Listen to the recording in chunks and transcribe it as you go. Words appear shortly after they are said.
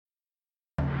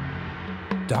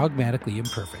Dogmatically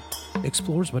Imperfect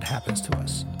explores what happens to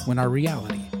us when our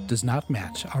reality does not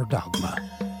match our dogma.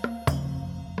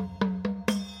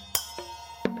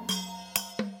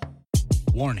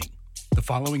 Warning. The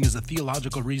following is a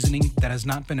theological reasoning that has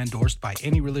not been endorsed by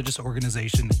any religious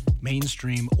organization,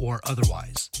 mainstream or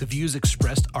otherwise. The views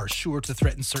expressed are sure to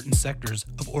threaten certain sectors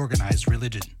of organized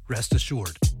religion. Rest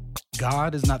assured,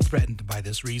 God is not threatened by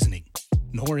this reasoning,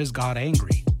 nor is God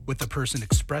angry with the person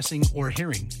expressing or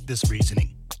hearing this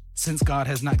reasoning. Since God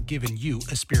has not given you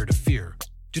a spirit of fear,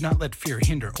 do not let fear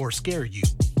hinder or scare you,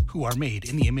 who are made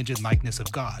in the image and likeness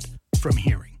of God, from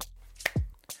hearing.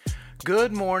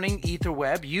 Good morning,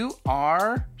 Etherweb. You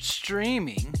are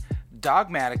streaming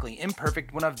Dogmatically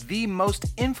Imperfect, one of the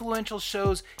most influential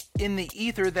shows in the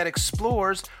ether that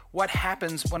explores what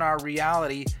happens when our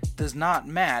reality does not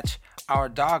match our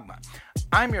dogma.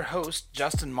 I'm your host,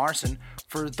 Justin Marson.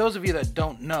 For those of you that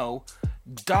don't know,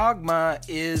 dogma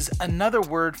is another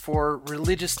word for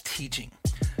religious teaching.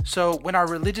 So when our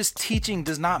religious teaching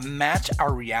does not match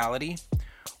our reality,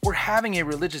 we're having a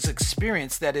religious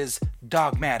experience that is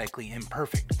dogmatically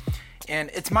imperfect. And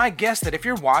it's my guess that if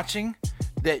you're watching,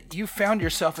 that you found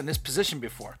yourself in this position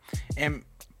before, and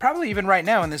probably even right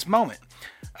now in this moment.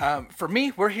 For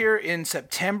me, we're here in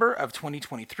September of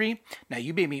 2023. Now,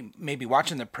 you may be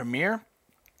watching the premiere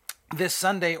this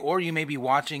Sunday, or you may be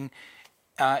watching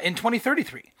in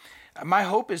 2033. My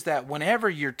hope is that whenever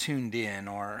you're tuned in,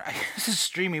 or I guess it's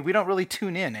streaming, we don't really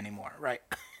tune in anymore, right?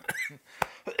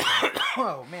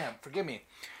 Oh man, forgive me.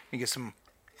 Let me get some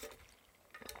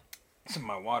of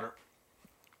my water.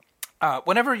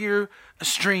 Whenever you're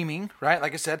streaming, right,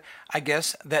 like I said, I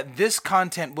guess that this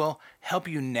content will help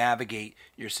you navigate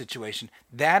your situation.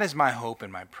 That is my hope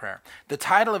and my prayer. The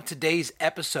title of today's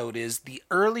episode is The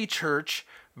Early Church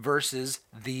versus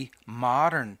the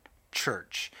Modern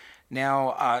Church.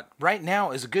 Now, right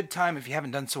now is a good time, if you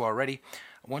haven't done so already,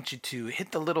 I want you to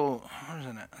hit the little, where is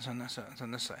it? It's on this side. It's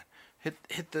on this side.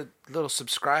 Hit the little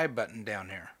subscribe button down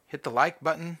here. Hit the like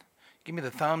button. Give me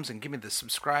the thumbs and give me the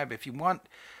subscribe if you want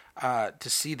to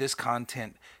see this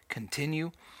content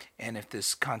continue, and if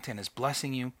this content is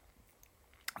blessing you.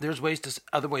 There's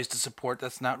other ways to support.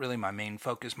 That's not really my main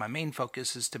focus. My main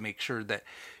focus is to make sure that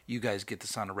you guys get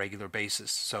this on a regular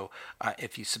basis. So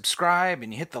if you subscribe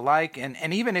and you hit the like,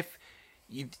 and even if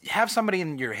you have somebody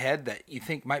in your head that you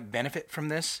think might benefit from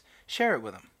this, share it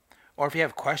with them. Or if you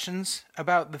have questions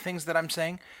about the things that I'm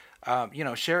saying,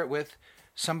 share it with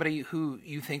somebody who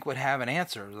you think would have an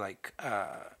answer. Like,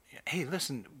 hey,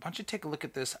 listen, why don't you take a look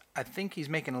at this? I think he's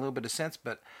making a little bit of sense,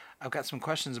 but I've got some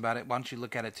questions about it. Why don't you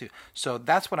look at it too? So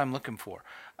that's what I'm looking for.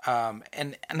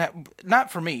 And that,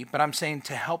 not for me, but I'm saying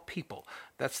to help people.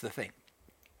 That's the thing.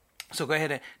 So go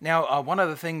ahead. Now, one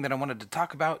other thing that I wanted to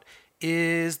talk about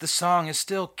is the song is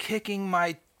still kicking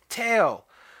my tail.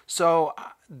 So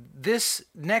this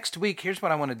next week, here's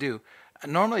what I want to do.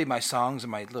 Normally my songs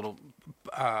and my little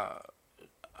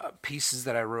pieces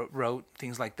that I wrote,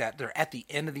 things like that, they're at the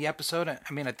end of the episode.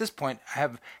 I mean, at this point, I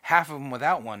have half of them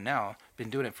without one now. I've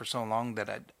been doing it for so long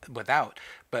that without.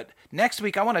 But next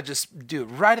week, I want to just do it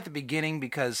right at the beginning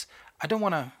because I don't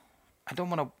want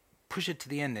to push it to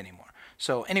the end anymore.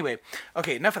 So anyway,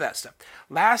 okay, enough of that stuff.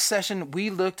 Last session,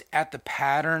 we looked at the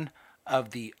pattern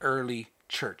of the early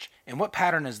church. And what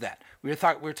pattern is that? We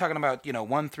were talking about,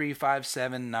 1, 3, 5,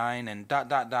 7, 9, and ...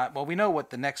 Well, we know what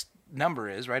the next number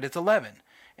is, right? It's 11.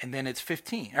 And then it's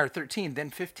 15, or 13, then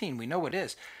 15. We know it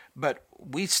is. But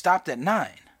we stopped at 9,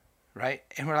 right?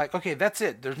 And we're like, okay, that's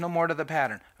it. There's no more to the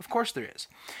pattern. Of course there is.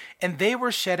 And they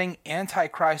were shedding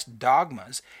antichrist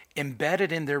dogmas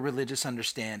embedded in their religious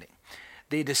understanding.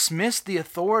 They dismissed the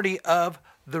authority of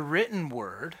the written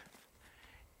word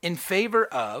in favor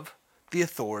of the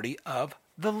authority of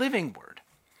the living word.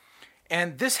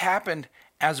 And this happened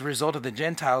as a result of the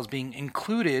Gentiles being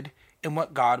included in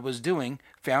what God was doing,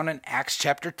 found in Acts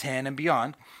chapter 10 and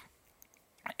beyond.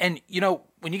 And,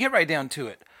 when you get right down to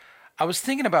it, I was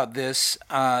thinking about this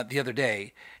the other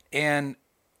day, and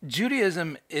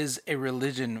Judaism is a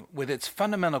religion with its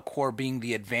fundamental core being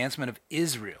the advancement of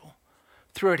Israel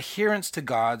through adherence to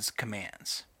God's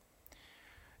commands.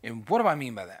 And what do I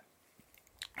mean by that?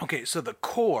 Okay, so the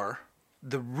core,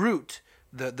 the root,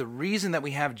 the reason that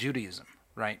we have Judaism,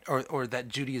 right, or that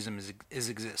Judaism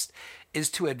exists, is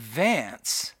to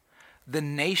advance the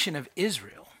nation of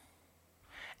Israel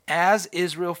as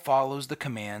Israel follows the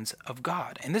commands of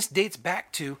God. And this dates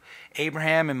back to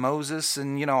Abraham and Moses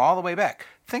and, all the way back.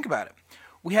 Think about it.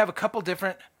 We have a couple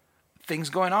different things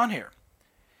going on here.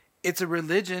 It's a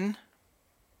religion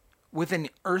with an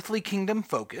earthly kingdom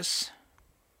focus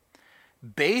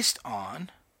based on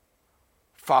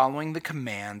following the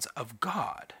commands of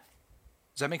God.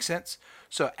 Does that make sense?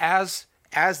 So as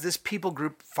this people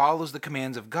group follows the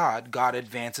commands of God, God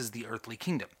advances the earthly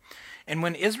kingdom. And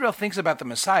when Israel thinks about the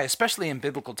Messiah, especially in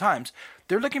biblical times,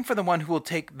 they're looking for the one who will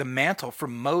take the mantle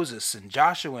from Moses and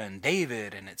Joshua and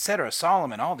David and etc.,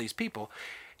 Solomon, all these people,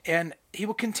 and he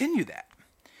will continue that.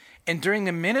 And during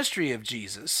the ministry of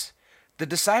Jesus, the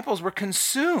disciples were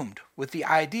consumed with the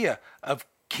idea of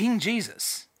King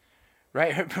Jesus,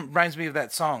 right? It reminds me of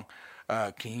that song,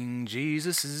 King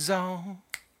Jesus is all.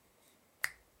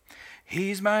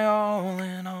 He's my all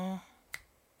in all.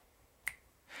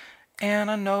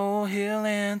 And I know he'll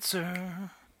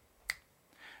answer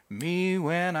me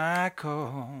when I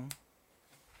call.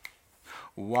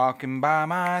 Walking by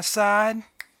my side,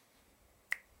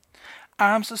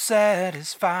 I'm so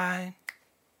satisfied.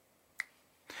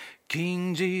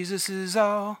 King Jesus is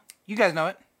all. You guys know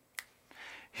it.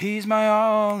 He's my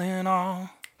all in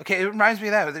all. Okay, it reminds me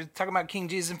of that. They're talking about King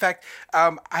Jesus. In fact,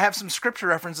 I have some scripture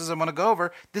references I want to go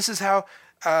over. This is how,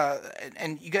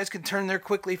 and you guys can turn there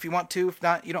quickly if you want to. If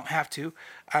not, you don't have to.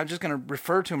 I'm just going to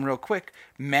refer to them real quick.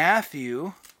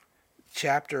 Matthew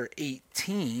chapter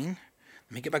 18. Let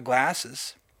me get my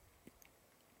glasses.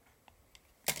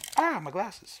 My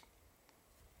glasses.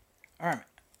 All right.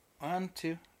 1,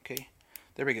 2. Okay.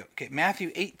 There we go. Okay,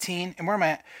 Matthew 18. And where am I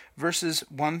at? Verses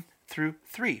 1 through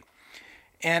 3.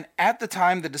 And at the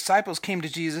time the disciples came to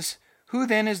Jesus, who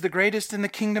then is the greatest in the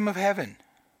kingdom of heaven?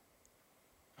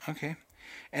 Okay.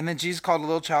 And then Jesus called a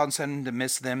little child and set him to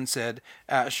midst them and said,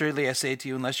 surely I say to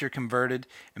you, unless you're converted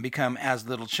and become as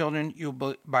little children,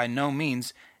 you'll by no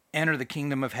means enter the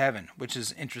kingdom of heaven, which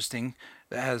is interesting.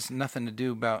 That has nothing to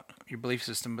do about your belief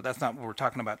system, but that's not what we're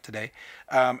talking about today.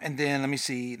 And then let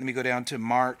me go down to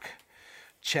Mark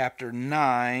chapter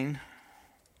 9.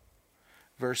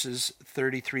 Verses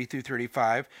 33 through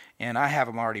 35, and I have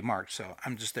them already marked, so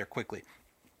I'm just there quickly.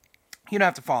 You don't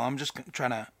have to follow. I'm just trying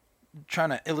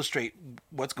to illustrate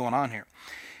what's going on here.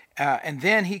 And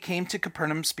then he came to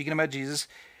Capernaum, speaking about Jesus,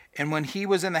 and when he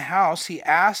was in the house, he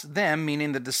asked them,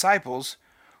 meaning the disciples,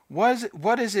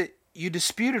 what is it you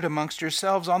disputed amongst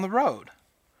yourselves on the road?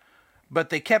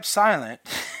 But they kept silent.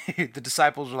 The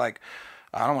disciples were like,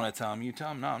 I don't want to tell him. You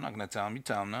tell him. No, I'm not going to tell him. You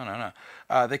tell him.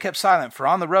 No. They kept silent, for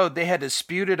on the road they had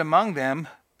disputed among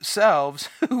themselves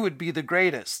who would be the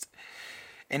greatest.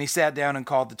 And he sat down and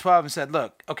called the 12 and said,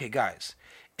 look, okay, guys,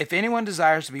 if anyone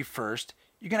desires to be first,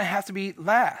 you're going to have to be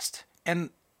last, and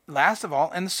last of all,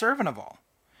 and the servant of all.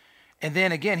 And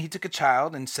then again, he took a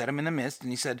child and set him in the midst,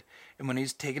 and he said, and when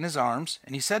he's taken his arms,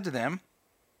 and he said to them,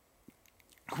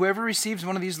 whoever receives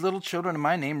one of these little children in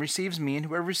my name receives me, and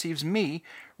whoever receives me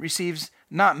receives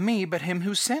not me, but him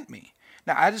who sent me.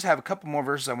 Now, I just have a couple more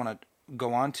verses I want to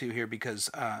go on to here because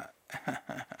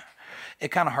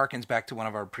it kind of harkens back to one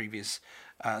of our previous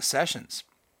sessions.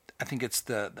 I think it's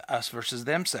the us versus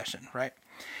them session, right?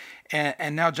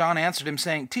 And now John answered him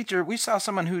saying, teacher, we saw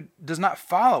someone who does not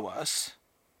follow us.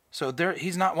 So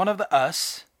he's not one of the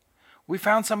us. We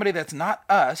found somebody that's not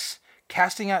us,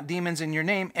 casting out demons in your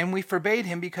name, and we forbade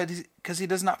him because he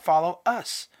does not follow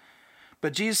us.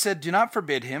 But Jesus said, do not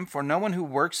forbid him, for no one who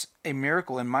works a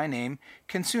miracle in my name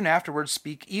can soon afterwards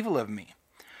speak evil of me.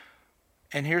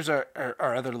 And here's our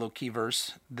other little key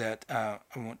verse that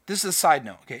this is a side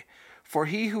note, okay? For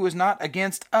he who is not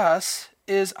against us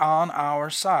is on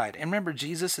our side. And remember,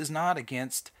 Jesus is not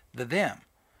against the them.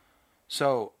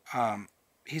 So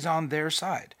he's on their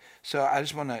side. So I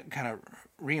just want to kind of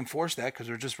reinforce that because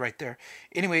we're just right there.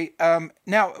 Anyway,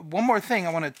 now one more thing.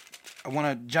 I want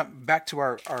to jump back to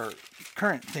our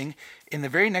current thing. In the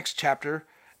very next chapter,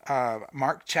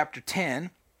 Mark chapter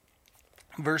 10,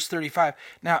 verse 35.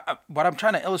 Now, what I'm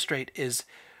trying to illustrate is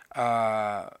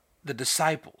the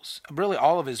disciples, really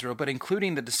all of Israel, but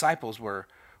including the disciples were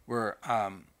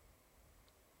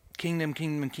kingdom,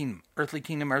 kingdom, and kingdom, earthly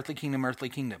kingdom, earthly kingdom, earthly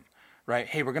kingdom. Right?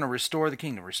 Hey, we're going to restore the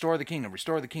kingdom, restore the kingdom,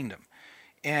 restore the kingdom.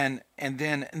 And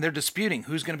they're disputing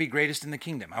who's going to be greatest in the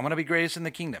kingdom. I want to be greatest in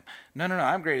the kingdom. No,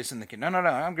 I'm greatest in the kingdom. No,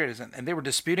 I'm greatest. And they were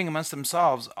disputing amongst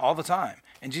themselves all the time.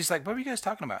 And Jesus like, what are you guys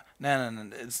talking about? No,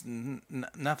 it's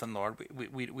nothing, Lord.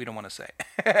 We don't want to say.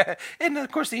 And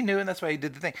of course he knew, and that's why he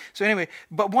did the thing. So anyway,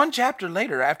 but one chapter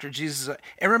later, after Jesus,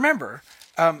 and remember,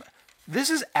 this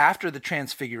is after the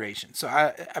transfiguration. So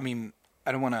I mean,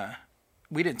 I don't want to.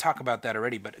 We didn't talk about that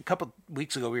already, but a couple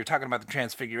weeks ago we were talking about the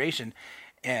transfiguration,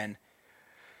 and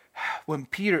when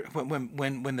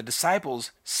the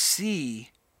disciples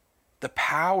see the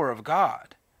power of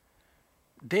God,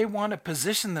 they want to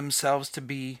position themselves to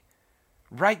be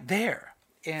right there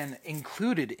and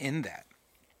included in that.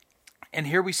 And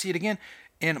here we see it again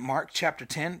in Mark chapter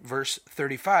 10, verse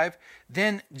 35.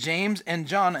 Then James and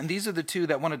John, and these are the two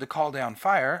that wanted to call down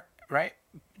fire, right?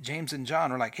 James and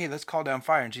John are like, hey, let's call down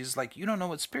fire. And Jesus is like, you don't know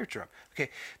what spirit you're of. Okay.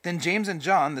 Then James and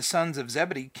John, the sons of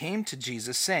Zebedee, came to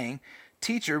Jesus saying,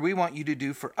 Teacher, we want you to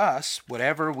do for us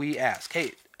whatever we ask.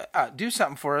 Hey, do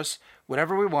something for us,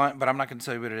 whatever we want, but I'm not going to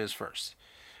tell you what it is first.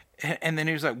 And then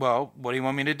he was like, well, what do you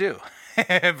want me to do?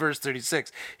 Verse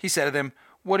 36, he said to them,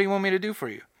 what do you want me to do for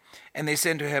you? And they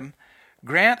said to him,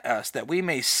 grant us that we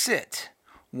may sit,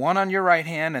 one on your right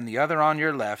hand and the other on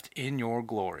your left, in your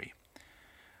glory.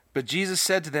 But Jesus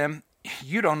said to them,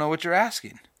 you don't know what you're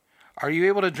asking. Are you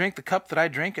able to drink the cup that I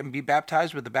drink and be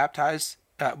baptized with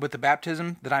the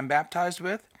baptism that I'm baptized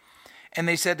with? And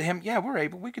they said to him, yeah, we're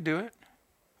able. We could do it.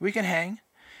 We can hang.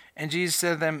 And Jesus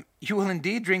said to them, you will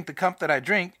indeed drink the cup that I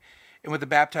drink, and with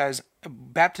the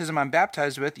baptism I'm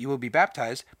baptized with, you will be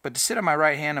baptized. But to sit on my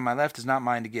right hand and my left is not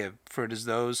mine to give, for it is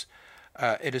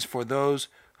for those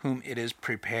whom it is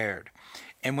prepared.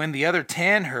 And when the other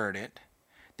 10 heard it,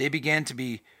 they began to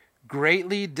be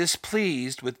greatly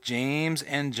displeased with James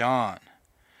and John.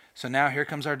 So now here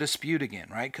comes our dispute again,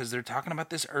 right? Because they're talking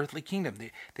about this earthly kingdom.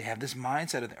 They have this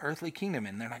mindset of the earthly kingdom,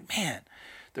 and they're like, man,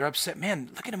 they're upset. Man,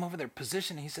 look at him over their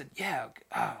position. He said, yeah,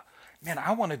 man,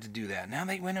 I wanted to do that. Now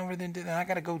they went over there and did that. I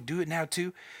got to go do it now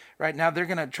too. Right now they're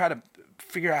going to try to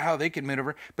figure out how they can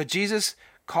maneuver. But Jesus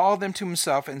called them to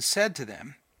himself and said to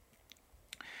them,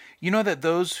 you know that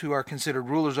those who are considered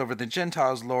rulers over the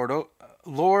Gentiles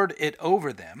lord it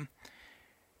over them,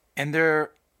 and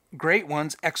their great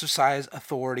ones exercise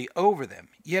authority over them.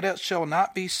 Yet it shall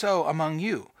not be so among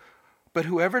you. But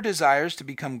whoever desires to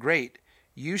become great,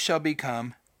 you shall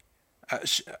become...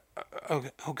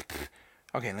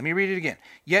 Okay, let me read it again.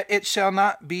 Yet it shall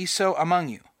not be so among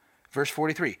you. Verse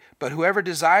 43, but whoever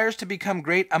desires to become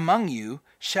great among you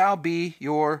shall be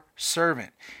your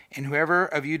servant, and whoever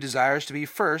of you desires to be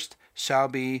first shall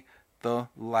be the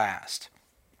last.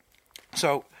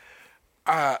 So,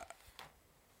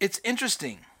 it's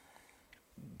interesting.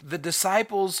 The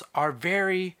disciples are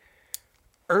very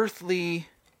earthly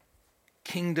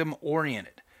kingdom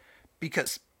oriented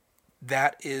because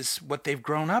that is what they've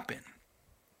grown up in.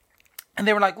 And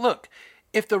they were like, look,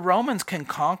 if the Romans can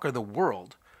conquer the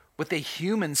world with a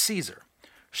human Caesar,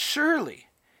 surely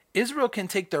Israel can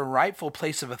take their rightful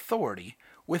place of authority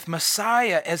with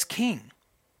Messiah as king.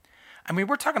 I mean,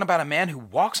 we're talking about a man who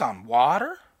walks on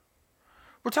water.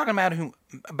 We're talking about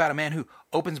a man who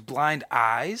opens blind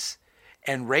eyes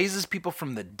and raises people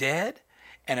from the dead,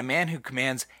 and a man who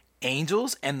commands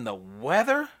angels and the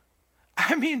weather.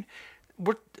 I mean,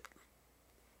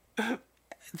 I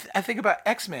think about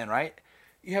X-Men, right?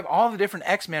 You have all the different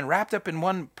X-Men wrapped up in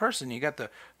one person. You got the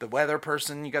weather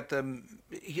person, you got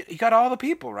all the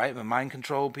people, right? The mind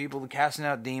control people, the casting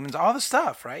out demons, all the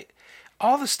stuff, right?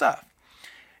 All the stuff.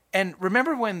 And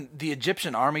remember when the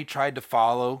Egyptian army tried to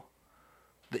follow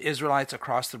the Israelites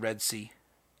across the Red Sea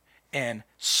and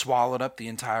swallowed up the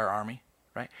entire army,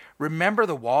 right? Remember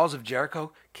the walls of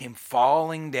Jericho came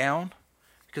falling down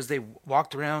because they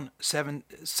walked around seven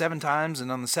times,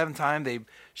 and on the seventh time they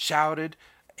shouted,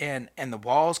 and the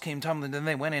walls came tumbling. Then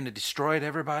they went in and destroyed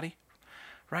everybody,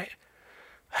 right?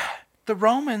 The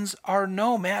Romans are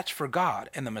no match for God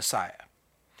and the Messiah.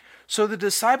 So the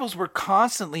disciples were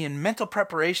constantly in mental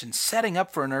preparation, setting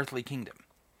up for an earthly kingdom.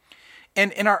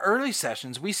 And in our early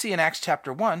sessions, we see in Acts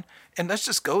chapter 1, and let's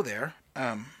just go there,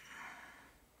 that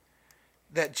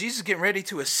Jesus is getting ready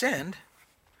to ascend.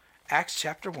 Acts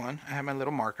chapter 1, I have my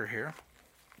little marker here.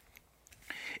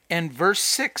 And verse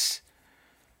 6,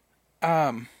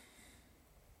 well,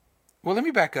 let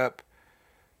me back up.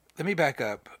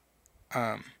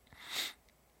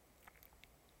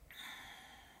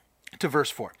 To verse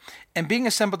 4. And being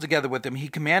assembled together with them,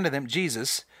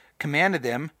 Jesus commanded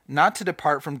them not to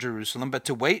depart from Jerusalem, but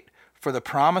to wait for the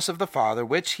promise of the Father,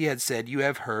 which he had said, you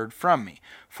have heard from me.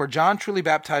 For John truly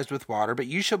baptized with water, but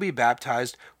you shall be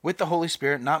baptized with the Holy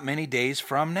Spirit not many days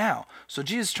from now. So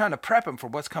Jesus is trying to prep him for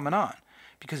what's coming on,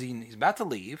 because he's about to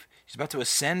leave. He's about to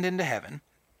ascend into heaven.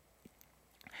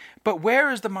 But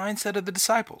where is the mindset of the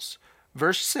disciples?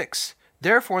 Verse 6.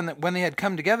 Therefore, when they had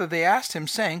come together, they asked him,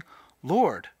 saying,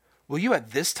 Lord, will you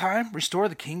at this time restore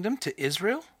the kingdom to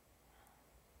Israel?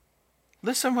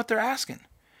 Listen what they're asking.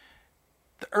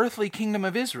 The earthly kingdom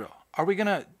of Israel. Are we going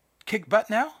to kick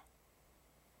butt now?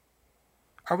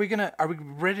 Are we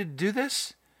ready to do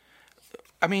this?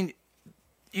 I mean,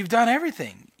 you've done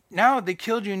everything. Now they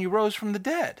killed you and you rose from the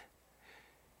dead.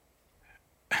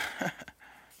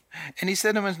 And he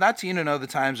said to him, it's not to you to know the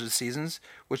times or the seasons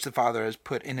which the Father has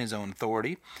put in his own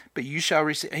authority, but you shall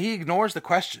receive. He ignores the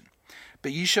question.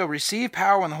 But you shall receive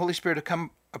power when the Holy Spirit will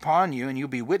come upon you, and you'll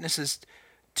be witnesses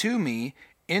to me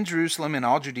in Jerusalem and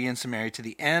all Judea and Samaria to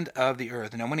the end of the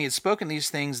earth. And when he had spoken these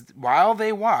things while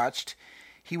they watched,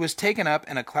 he was taken up,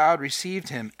 and a cloud received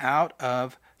him out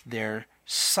of their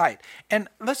sight. And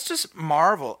let's just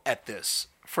marvel at this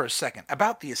for a second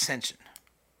about the ascension.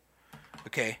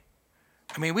 Okay?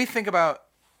 I mean, we think about,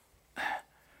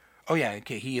 oh yeah,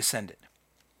 okay, he ascended.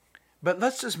 But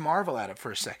let's just marvel at it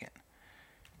for a second.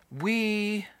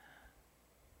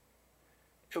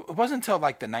 It wasn't until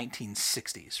like the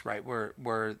 1960s, right,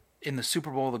 where in the Super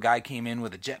Bowl the guy came in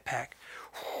with a jetpack,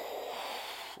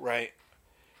 right,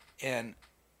 and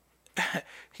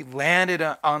he landed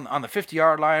on the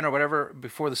 50-yard line or whatever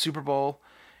before the Super Bowl,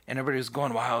 and everybody was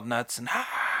going wild nuts and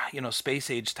space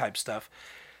age type stuff.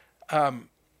 That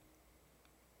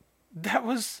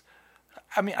was,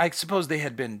 I mean, I suppose they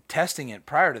had been testing it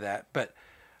prior to that, but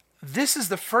this is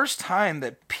the first time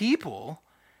that people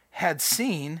had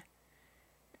seen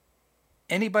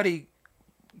anybody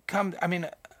come. I mean,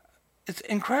 it's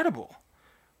incredible.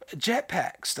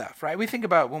 Jetpack stuff, right? We think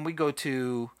about when we go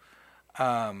to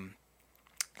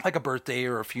like a birthday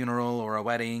or a funeral or a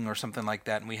wedding or something like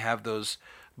that, and we have those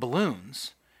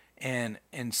balloons, and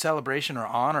in celebration or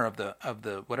honor of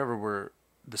the whatever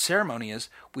the ceremony is,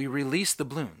 we release the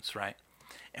balloons, right?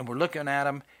 And we're looking at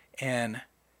them, and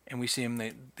we see them.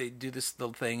 They do this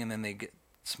little thing, and then they get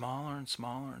smaller and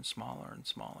smaller and smaller and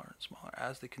smaller and smaller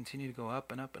as they continue to go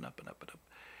up and up and up and up and up,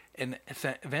 and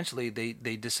eventually they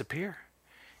disappear.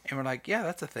 And we're like, yeah,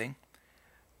 that's a thing.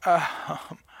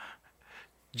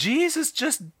 Jesus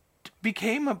just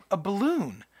became a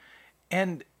balloon,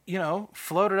 and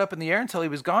floated up in the air until he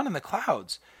was gone in the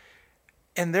clouds.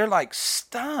 And they're like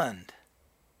stunned.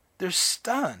 They're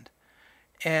stunned,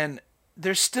 and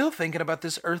they're still thinking about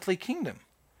this earthly kingdom.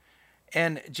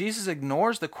 And Jesus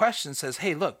ignores the question, says,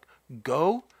 hey, look,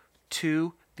 go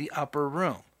to the upper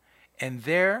room, and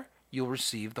there you'll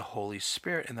receive the Holy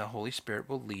Spirit, and the Holy Spirit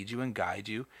will lead you and guide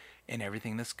you in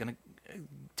everything that's going to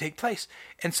take place.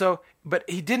 And so, but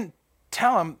he didn't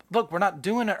tell him, look, we're not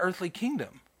doing an earthly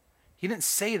kingdom. He didn't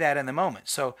say that in the moment.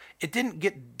 So it didn't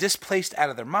get displaced out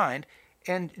of their mind.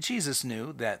 And Jesus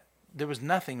knew that there was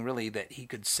nothing really that he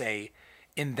could say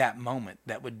in that moment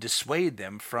that would dissuade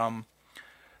them from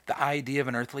the idea of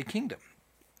an earthly kingdom.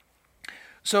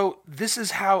 So this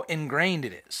is how ingrained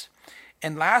it is.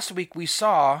 And last week we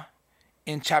saw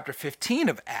in chapter 15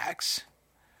 of Acts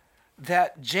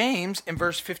that James, in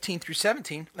verse 15 through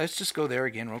 17, let's just go there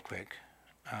again real quick.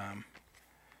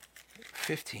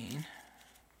 15.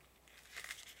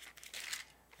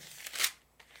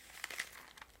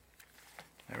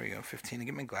 There we go, 15. I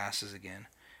get my glasses again.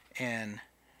 And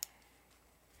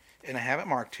I have it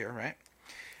marked here, right?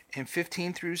 In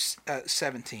 15 through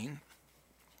 17.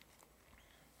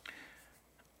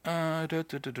 And you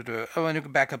go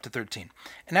back up to 13.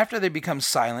 And after they become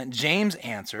silent, James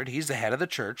answered. He's the head of the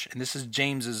church, and this is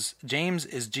James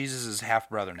is Jesus' half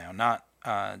brother now, not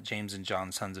James and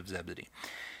John, sons of Zebedee.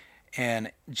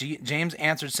 And James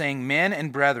answered, saying, men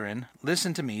and brethren,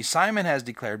 listen to me. Simon has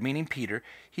declared, meaning Peter,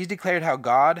 he's declared how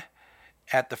God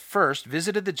at the first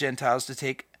visited the Gentiles to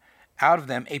take out of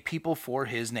them a people for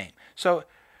his name. So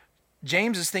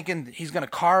James is thinking he's going to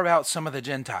carve out some of the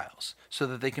Gentiles so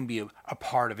that they can be a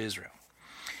part of Israel.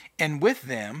 And with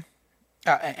them,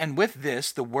 and with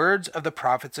this, the words of the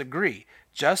prophets agree,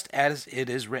 just as it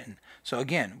is written. So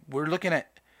again, we're looking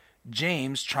at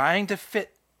James trying to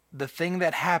fit the thing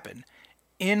that happened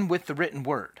in with the written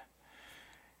word.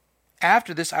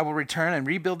 After this, I will return and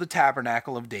rebuild the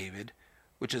tabernacle of David,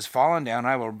 which has fallen down.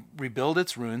 I will rebuild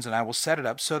its ruins, and I will set it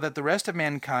up so that the rest of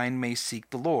mankind may seek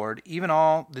the Lord, even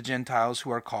all the Gentiles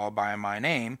who are called by my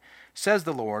name, says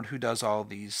the Lord, who does all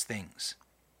these things.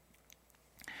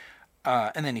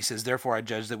 And then he says, therefore I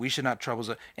judge that we should not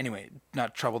trouble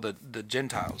the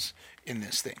Gentiles in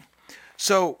this thing.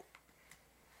 So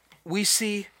we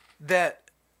see that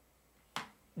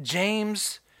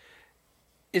James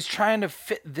is trying to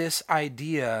fit this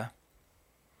idea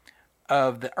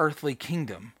of the earthly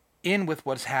kingdom in with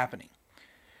what's happening.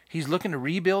 He's looking to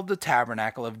rebuild the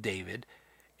tabernacle of David,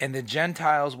 and the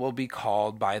Gentiles will be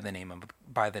called by the name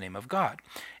of God.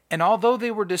 And although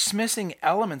they were dismissing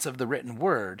elements of the written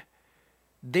word,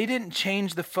 they didn't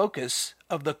change the focus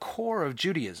of the core of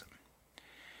Judaism.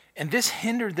 And this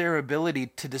hindered their ability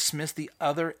to dismiss the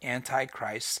other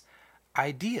Antichrist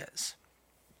ideas.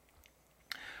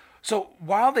 So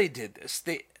while they did this,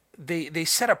 they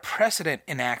set a precedent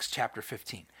in Acts chapter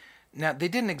 15. Now, they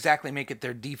didn't exactly make it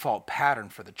their default pattern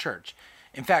for the church.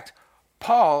 In fact,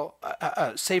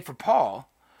 save for Paul,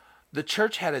 the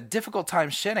church had a difficult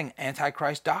time shedding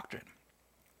Antichrist doctrine.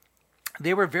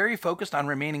 They were very focused on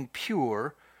remaining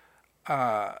pure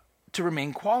to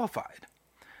remain qualified.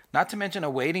 not to mention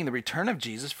awaiting the return of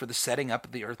Jesus for the setting up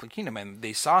of the earthly kingdom. And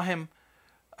they saw him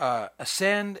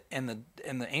ascend, and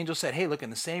the angel said, hey, look, in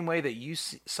the same way that you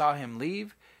saw him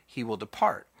leave, he will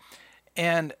depart.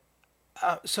 And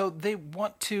so they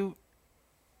want to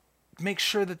make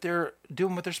sure that they're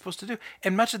doing what they're supposed to do.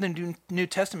 And much of the New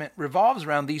Testament revolves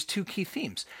around these two key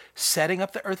themes: setting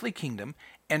up the earthly kingdom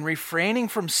and refraining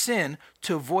from sin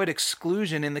to avoid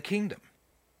exclusion in the kingdom.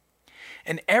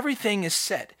 And everything is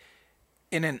set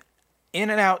in an in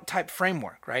and out type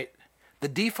framework, right? The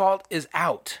default is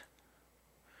out.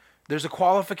 There's a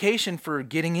qualification for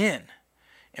getting in.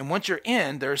 And once you're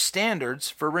in, there are standards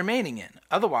for remaining in.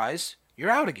 Otherwise, you're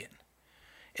out again.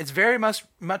 It's very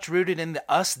much rooted in the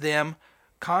us-them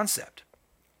concept.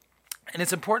 And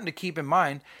it's important to keep in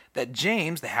mind that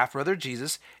James, the half-brother of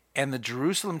Jesus, and the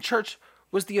Jerusalem church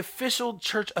was the official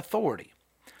church authority.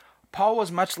 Paul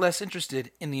was much less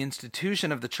interested in the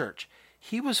institution of the church.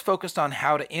 He was focused on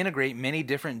how to integrate many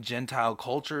different Gentile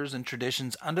cultures and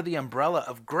traditions under the umbrella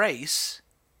of grace,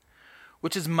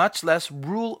 which is much less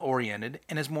rule-oriented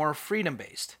and is more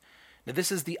freedom-based. Now,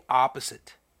 this is the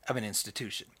opposite of an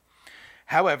institution.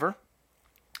 However,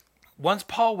 once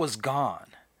Paul was gone,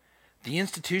 the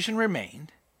institution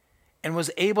remained and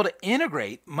was able to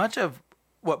integrate much of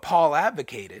what Paul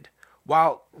advocated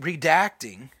while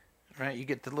redacting, right? You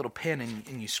get the little pen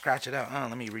and you scratch it out. Oh,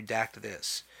 let me redact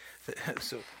this.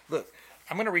 So, look,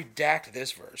 I'm going to redact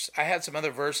this verse. I had some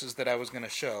other verses that I was going to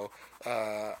show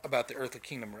about the earthly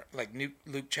kingdom, like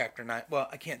Luke chapter 9. Well,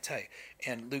 I can't tell you.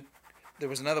 And Luke, there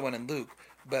was another one in Luke,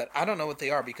 but I don't know what they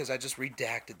are because I just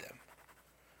redacted them.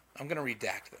 I'm going to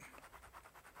redact them.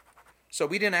 So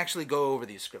we didn't actually go over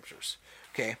these scriptures,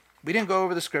 okay? We didn't go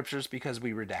over the scriptures because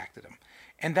we redacted them.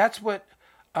 And that's what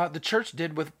the church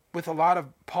did with a lot of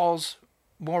Paul's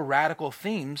more radical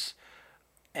themes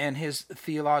and his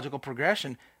theological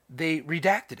progression. They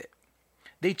redacted it.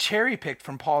 They cherry-picked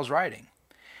from Paul's writing.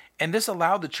 And this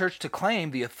allowed the church to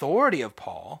claim the authority of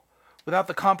Paul without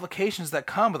the complications that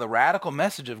come with a radical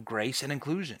message of grace and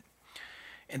inclusion.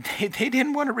 And they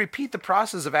didn't want to repeat the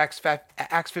process of Acts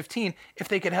 15 if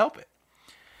they could help it.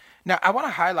 Now, I want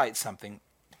to highlight something.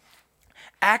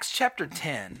 Acts chapter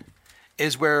 10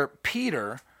 is where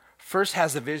Peter first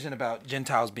has the vision about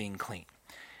Gentiles being clean.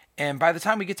 And by the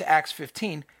time we get to Acts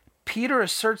 15, Peter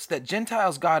asserts that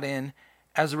Gentiles got in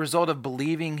as a result of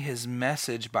believing his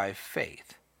message by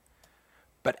faith.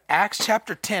 But Acts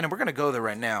chapter 10, and we're going to go there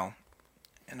right now,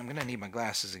 and I'm going to need my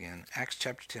glasses again. Acts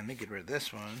chapter 10, let me get rid of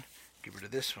this one. Get rid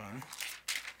of this one.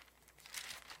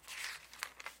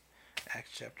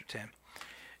 Acts chapter 10.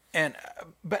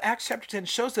 But Acts chapter 10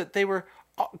 shows that they were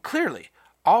clearly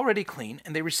already clean,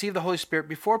 and they received the Holy Spirit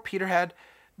before Peter had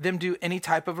them do any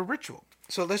type of a ritual.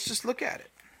 So let's just look at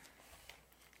it.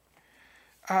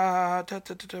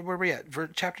 Where are we at?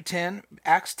 Chapter 10,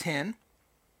 Acts 10,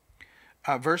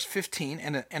 verse 15,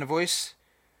 and a voice,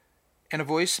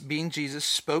 being Jesus,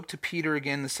 spoke to Peter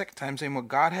again the second time, saying, "What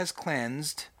God has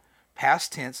cleansed,"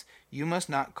 past tense, "you must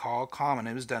not call common."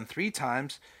 It was done 3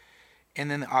 times,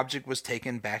 and then the object was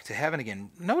taken back to heaven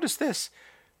again. Notice this.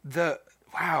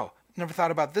 Wow, never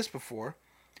thought about this before.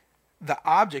 The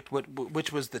object,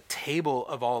 which was the table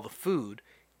of all the food,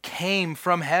 came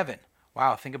from heaven.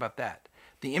 Wow, think about that.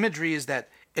 The imagery is that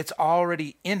it's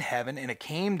already in heaven, and it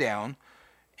came down,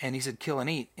 and he said, kill and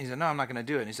eat. He said, no, I'm not going to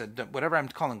do it. And he said, whatever I'm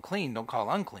calling clean, don't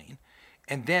call unclean.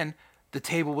 And then the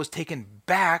table was taken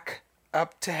back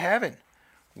up to heaven.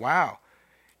 Wow.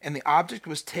 And the object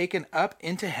was taken up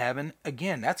into heaven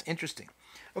again. That's interesting.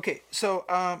 Okay, so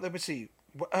let me see.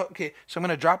 Okay, so I'm going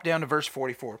to drop down to verse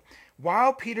 44.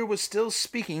 While Peter was still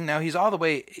speaking, now he's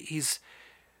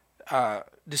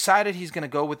decided he's going to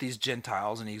go with these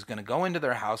Gentiles, and he's going to go into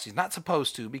their house. He's not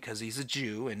supposed to because he's a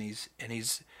Jew, and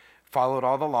he's followed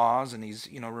all the laws, and he's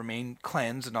remained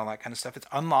cleansed and all that kind of stuff. It's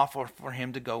unlawful for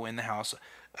him to go in the house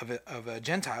of a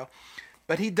Gentile,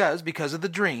 but he does because of the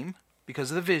dream,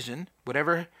 because of the vision.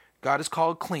 Whatever God has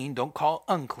called clean, don't call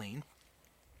unclean.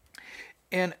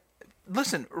 And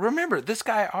listen, remember, this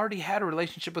guy already had a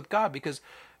relationship with God because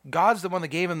God's the one that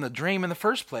gave him the dream in the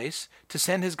first place to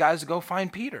send his guys to go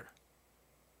find Peter.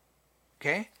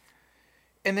 Okay?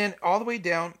 And then all the way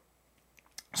down,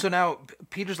 so now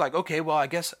Peter's like, okay, well, I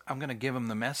guess I'm going to give him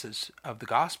the message of the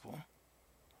gospel.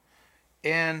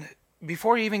 And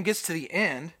before he even gets to the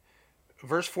end,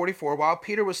 verse 44, while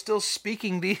Peter was still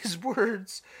speaking these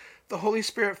words, the Holy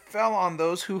Spirit fell on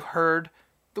those who heard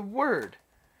the word.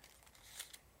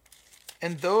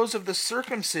 And those of the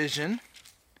circumcision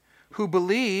who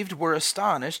believed were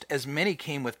astonished, as many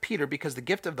came with Peter, because the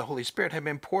gift of the Holy Spirit had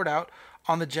been poured out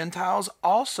on the Gentiles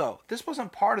also. This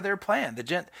wasn't part of their plan.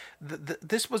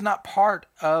 This was not part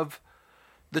of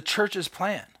the church's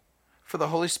plan for the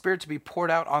Holy Spirit to be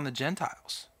poured out on the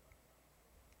Gentiles.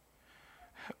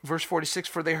 Verse 46,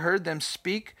 for they heard them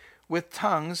speak with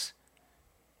tongues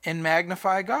and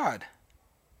magnify God.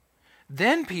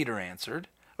 Then Peter answered,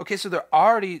 okay, so they're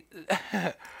already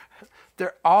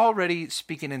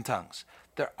speaking in tongues.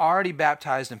 They're already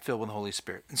baptized and filled with the Holy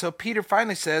Spirit. And so Peter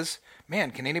finally says,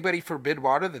 man, can anybody forbid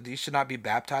water that these should not be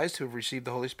baptized who have received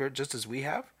the Holy Spirit just as we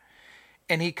have?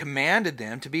 And he commanded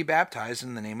them to be baptized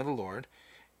in the name of the Lord,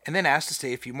 and then asked to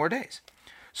stay a few more days.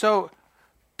 So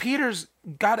Peter's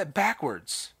got it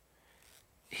backwards.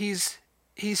 He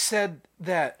said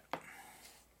that,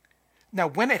 now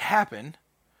when it happened,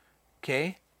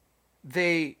 okay,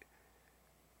 they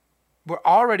were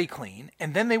already clean,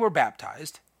 and then they were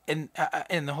baptized in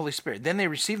the Holy Spirit. Then they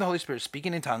received the Holy Spirit,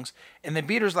 speaking in tongues. And then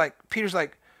Peter's like,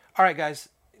 all right, guys,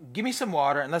 give me some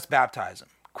water and let's baptize them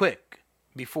quick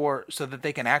so that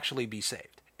they can actually be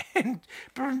saved. And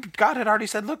God had already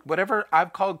said, look, whatever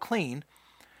I've called clean,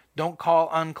 don't call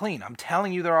unclean. I'm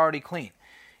telling you, they're already clean.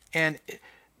 And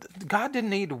God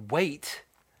didn't need to wait.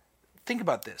 Think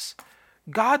about this.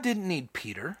 God didn't need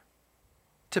Peter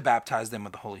to baptize them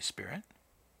with the Holy Spirit.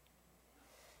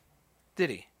 Did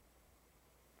he?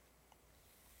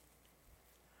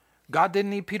 God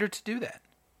didn't need Peter to do that.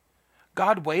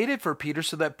 God waited for Peter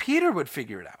so that Peter would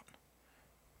figure it out.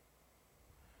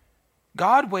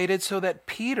 God waited so that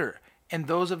Peter and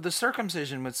those of the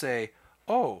circumcision would say,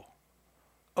 oh,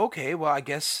 okay, well, I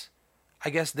guess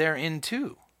they're in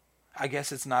too. I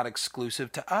guess it's not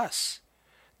exclusive to us.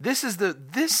 This is the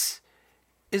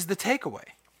takeaway.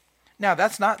 Now,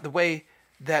 that's not the way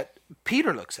that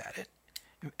Peter looks at it.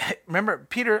 Remember,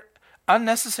 Peter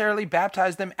unnecessarily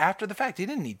baptized them after the fact. He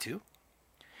didn't need to.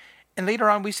 And later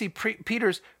on, we see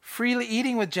Peter's freely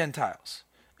eating with Gentiles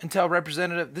until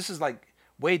this is like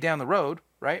way down the road,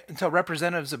 right? Until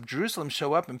representatives of Jerusalem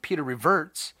show up and Peter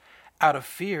reverts out of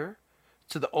fear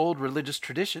to the old religious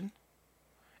tradition.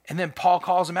 And then Paul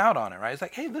calls him out on it, right? It's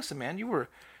like, hey, listen, man, you were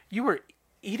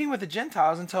eating with the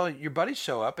Gentiles until your buddies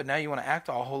show up, and now you want to act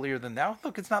all holier than thou?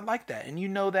 Look, it's not like that. And you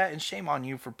know that, and shame on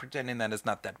you for pretending that it's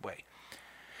not that way.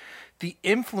 The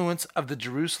influence of the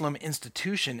Jerusalem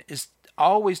institution is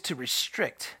always to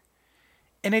restrict,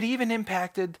 and it even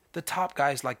impacted the top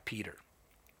guys like Peter.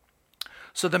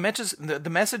 So the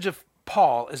message of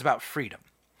Paul is about freedom.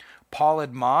 Paul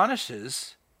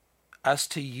admonishes us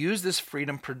to use this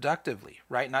freedom productively,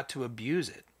 right? Not to abuse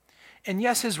it. And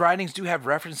yes, his writings do have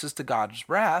references to God's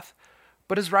wrath,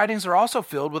 but his writings are also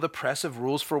filled with oppressive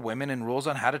rules for women and rules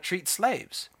on how to treat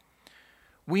slaves.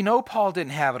 We know Paul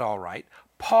didn't have it all right.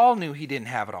 Paul knew he didn't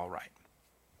have it all right.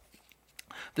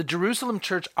 The Jerusalem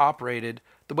church operated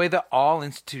the way that all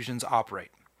institutions operate,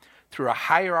 through a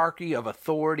hierarchy of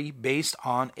authority based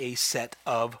on a set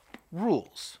of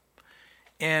rules.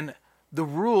 And the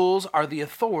rules are the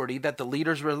authority that the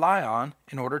leaders rely on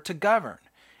in order to govern.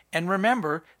 And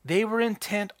remember, they were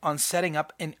intent on setting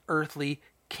up an earthly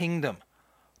kingdom.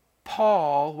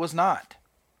 Paul was not.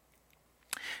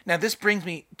 Now, this brings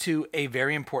me to a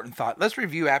very important thought. Let's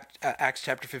review Acts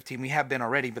chapter 15. We have been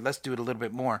already, but let's do it a little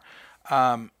bit more.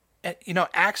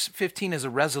 Acts 15 is a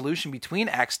resolution between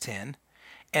Acts 10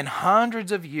 and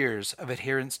hundreds of years of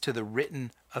adherence to the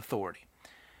written authority.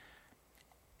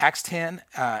 Acts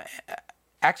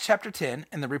chapter 10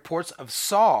 and the reports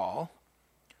of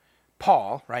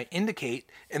Paul, right, indicate,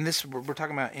 and this we're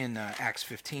talking about in Acts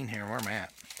 15 here. Where am I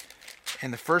at? In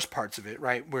the first parts of it,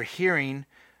 right, we're hearing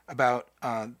about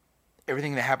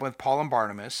everything that happened with Paul and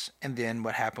Barnabas, and then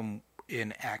what happened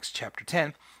in Acts chapter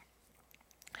 10.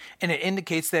 And it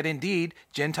indicates that indeed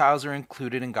Gentiles are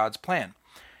included in God's plan.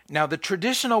 Now, the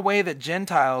traditional way that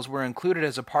Gentiles were included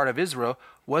as a part of Israel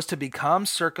was to become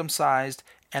circumcised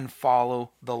and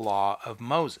follow the law of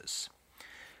Moses.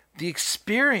 The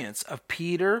experience of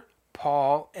Peter,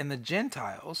 Paul, and the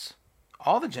Gentiles,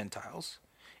 all the Gentiles,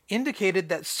 indicated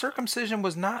that circumcision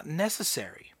was not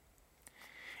necessary.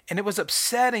 And it was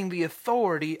upsetting the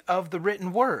authority of the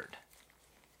written word.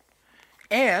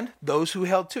 And those who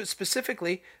held to it,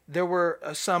 specifically, there were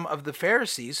some of the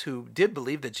Pharisees who did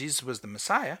believe that Jesus was the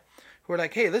Messiah, who were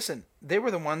like, hey, listen, they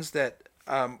were the ones that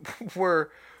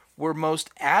were most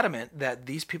adamant that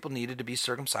these people needed to be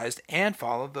circumcised and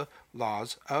follow the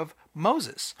laws of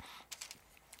Moses.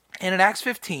 And in Acts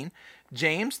 15,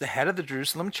 James, the head of the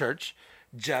Jerusalem church,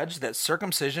 judged that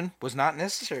circumcision was not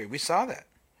necessary. We saw that.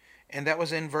 And that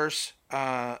was in verse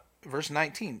verse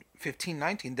 19,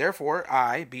 15:19. Therefore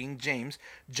I, being James,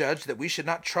 judge that we should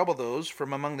not trouble those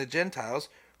from among the Gentiles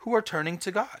who are turning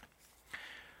to God.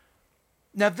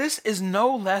 Now this is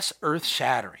no less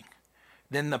earth-shattering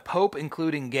than the Pope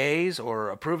including gays or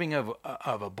approving of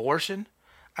abortion.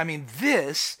 I mean,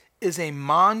 this is a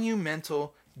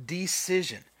monumental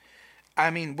decision. I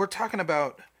mean, we're talking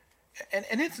about, and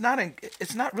it's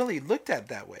not really looked at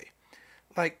that way.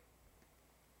 Like,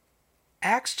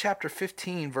 Acts chapter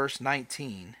 15, verse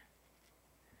 19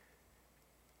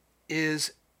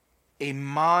 is a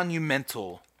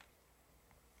monumental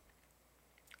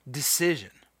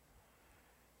decision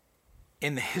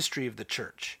in the history of the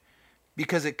church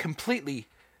because it completely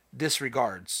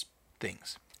disregards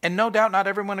things. And no doubt not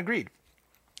everyone agreed.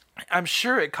 I'm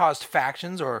sure it caused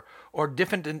factions or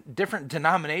different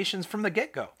denominations from the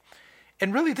get-go.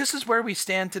 And really, this is where we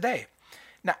stand today.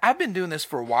 Now, I've been doing this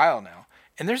for a while now,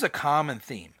 and there's a common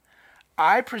theme.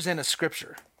 I present a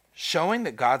scripture showing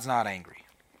that God's not angry.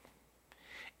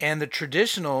 And the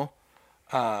traditional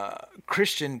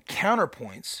Christian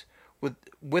counterpoints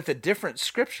with a different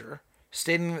scripture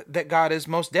stating that God is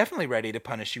most definitely ready to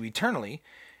punish you eternally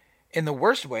in the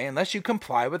worst way unless you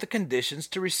comply with the conditions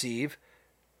to receive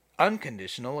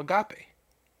unconditional agape.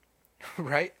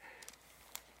 Right?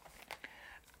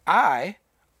 I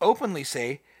openly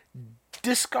say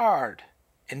discard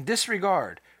and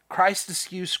disregard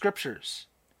Christ-eschewed scriptures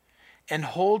and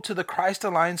hold to the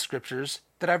Christ-aligned scriptures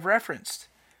that I've referenced,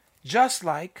 just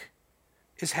like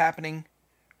is happening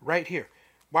right here.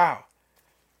 Wow.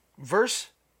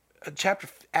 Chapter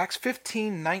Acts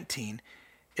 15:19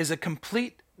 is a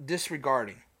complete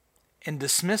disregarding and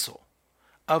dismissal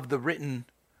of the written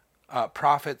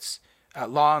prophets,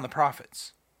 law and the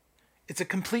prophets. It's a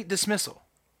complete dismissal.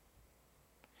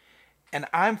 And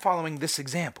I'm following this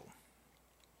example.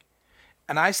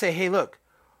 And I say, hey, look,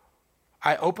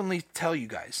 I openly tell you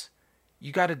guys,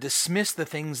 you got to dismiss the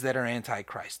things that are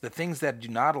anti-Christ, the things that do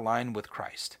not align with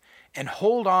Christ, and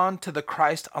hold on to the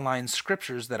Christ-aligned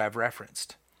scriptures that I've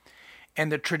referenced. And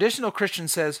the traditional Christian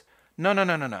says,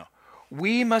 no.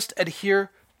 We must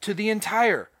adhere to the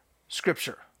entire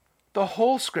scripture, the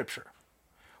whole scripture,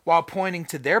 while pointing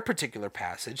to their particular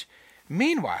passage.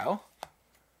 Meanwhile,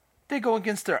 they go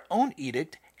against their own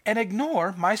edict and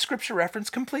ignore my scripture reference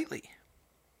completely.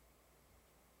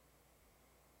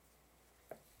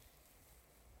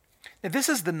 Now, this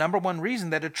is the number one reason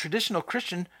that a traditional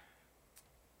Christian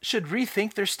should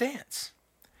rethink their stance.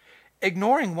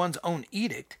 Ignoring one's own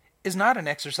edict is not an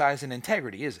exercise in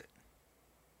integrity, is it?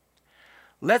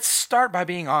 Let's start by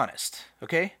being honest,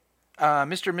 okay?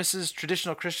 Mr. and Mrs.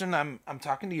 Traditional Christian, I'm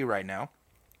talking to you right now.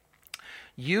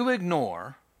 You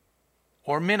ignore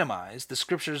or minimize the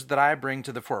scriptures that I bring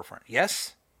to the forefront.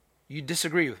 Yes? You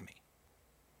disagree with me.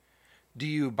 Do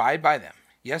you abide by them?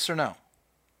 Yes or no?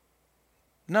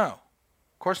 No,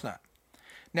 of course not.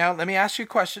 Now, let me ask you a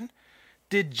question.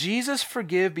 Did Jesus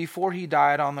forgive before he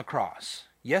died on the cross?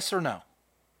 Yes or no?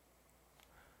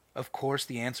 Of course,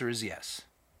 the answer is yes.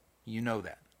 You know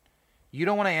that. You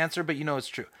don't want to answer, but you know it's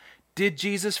true. Did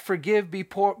Jesus forgive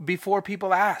before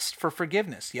people asked for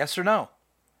forgiveness? Yes or no?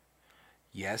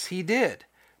 Yes, he did.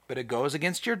 But it goes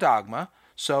against your dogma,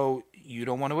 so you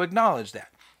don't want to acknowledge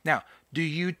that. Now, do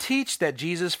you teach that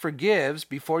Jesus forgives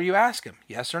before you ask him?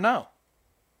 Yes or no?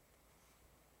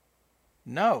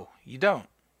 No, you don't.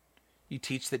 You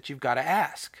teach that you've got to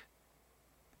ask.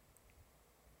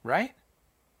 Right?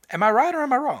 Am I right or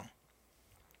am I wrong?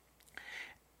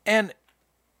 And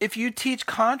if you teach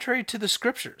contrary to the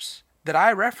scriptures that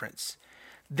I reference,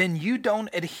 then you don't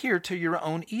adhere to your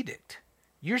own edict.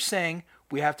 You're saying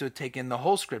we have to take in the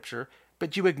whole scripture,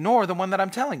 but you ignore the one that I'm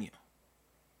telling you.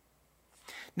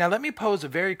 Now let me pose a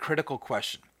very critical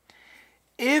question.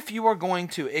 If you are going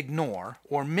to ignore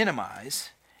or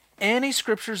minimize any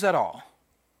scriptures at all,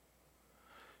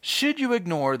 should you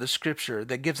ignore the scripture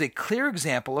that gives a clear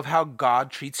example of how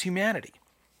God treats humanity?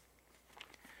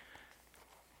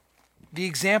 The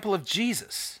example of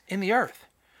Jesus in the earth.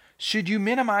 Should you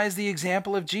minimize the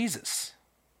example of Jesus?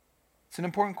 It's an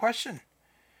important question.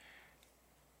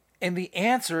 And the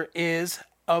answer is,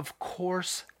 of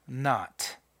course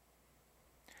not.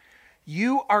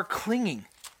 You are clinging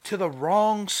to the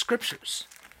wrong scriptures.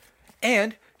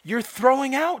 And you're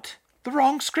throwing out the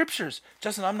wrong scriptures.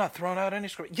 Justin, I'm not throwing out any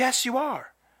scripture. Yes, you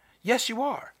are. Yes, you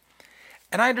are.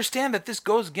 And I understand that this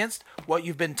goes against what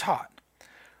you've been taught.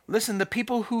 Listen, the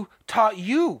people who taught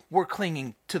you were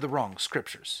clinging to the wrong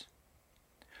scriptures.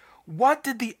 What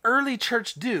did the early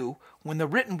church do when the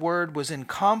written word was in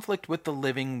conflict with the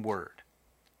living word?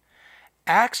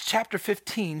 Acts chapter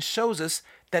 15 shows us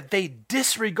that they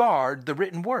disregard the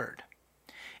written word.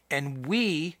 And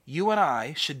you and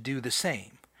I, should do the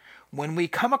same. When we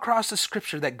come across a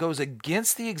scripture that goes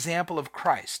against the example of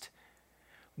Christ,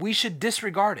 we should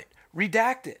disregard it,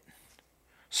 redact it,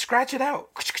 scratch it out.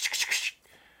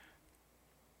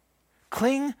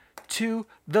 Cling to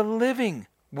the living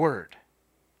word.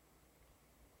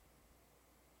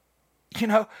 You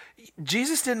know,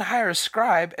 Jesus didn't hire a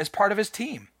scribe as part of his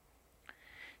team.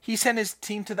 He sent his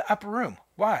team to the upper room.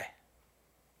 Why?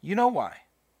 You know why.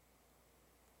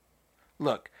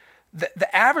 Look,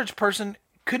 the average person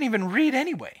couldn't even read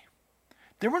anyway.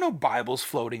 There were no Bibles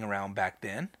floating around back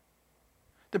then.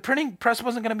 The printing press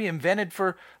wasn't going to be invented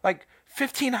for like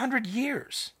 1,500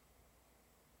 years.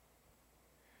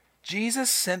 Jesus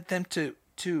sent them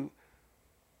to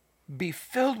be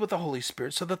filled with the Holy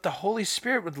Spirit so that the Holy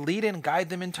Spirit would lead and guide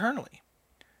them internally.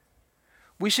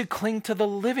 We should cling to the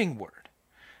living word.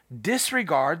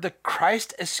 Disregard the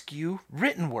Christ eschew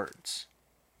written words.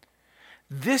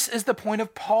 This is the point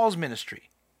of Paul's ministry.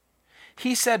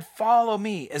 He said, follow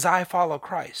me as I follow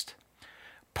Christ.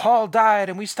 Paul died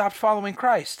and we stopped following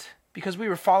Christ because we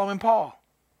were following Paul.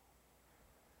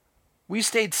 We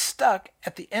stayed stuck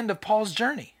at the end of Paul's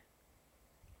journey.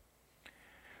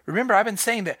 Remember, I've been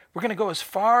saying that we're going to go as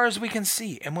far as we can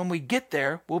see, and when we get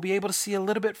there, we'll be able to see a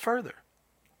little bit further.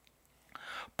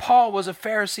 Paul was a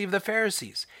Pharisee of the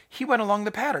Pharisees. He went along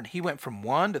the pattern. He went from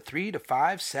 1 to 3 to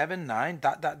 5, 7, 9, ...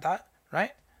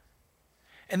 right?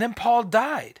 And then Paul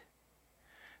died.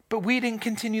 But we didn't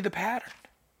continue the pattern.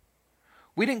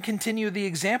 We didn't continue the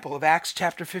example of Acts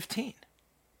chapter 15.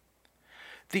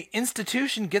 The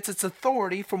institution gets its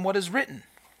authority from what is written.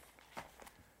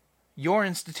 Your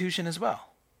institution as well.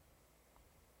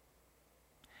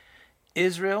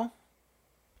 Israel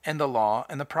and the law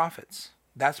and the prophets.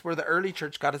 That's where the early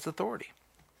church got its authority.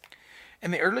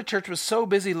 And the early church was so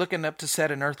busy looking up to set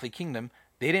an earthly kingdom,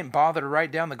 they didn't bother to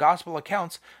write down the gospel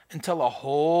accounts until a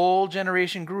whole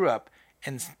generation grew up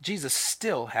and Jesus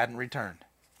still hadn't returned.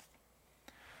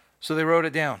 So they wrote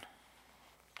it down.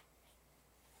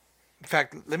 In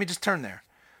fact, let me just turn there.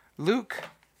 Luke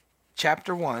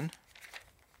chapter 1.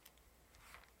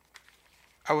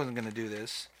 I wasn't going to do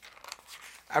this.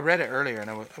 I read it earlier and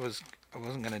I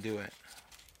wasn't going to do it.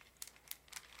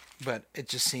 But it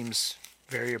just seems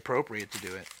very appropriate to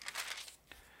do it.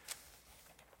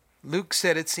 Luke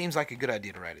said it seems like a good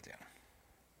idea to write it down.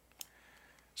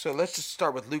 So let's just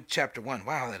start with Luke chapter 1.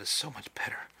 Wow, that is so much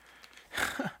better.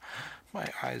 My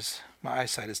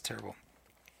eyesight is terrible.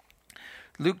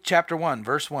 Luke chapter 1,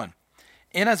 verse 1.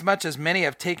 Inasmuch as many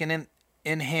have taken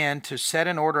in hand to set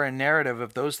in order a narrative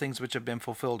of those things which have been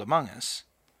fulfilled among us.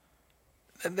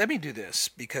 Let me do this,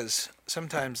 because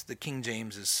sometimes the King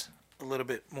James is a little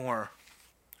bit more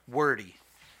wordy.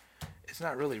 It's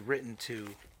not really written to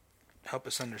help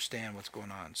us understand what's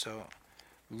going on. So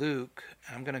Luke,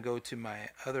 I'm going to go to my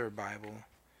other Bible.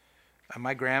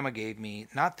 My grandma gave me,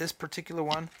 not this particular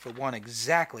one, but one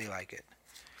exactly like it.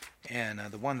 And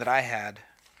the one that I had,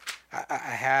 I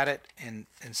had it, and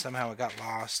somehow it got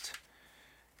lost.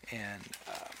 And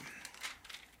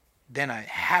then I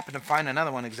happened to find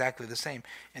another one exactly the same.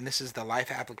 And this is the Life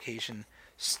Application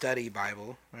Study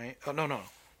Bible, right? Oh, no.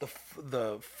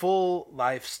 The Full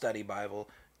Life Study Bible,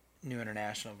 New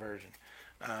International Version.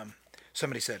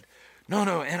 Somebody said, no,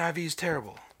 NIV is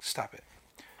terrible. Stop it.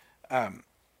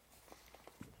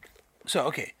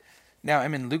 Okay. Now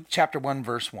I'm in Luke chapter 1,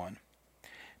 verse 1.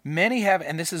 Many have,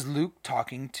 and this is Luke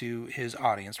talking to his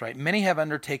audience, right? Many have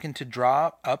undertaken to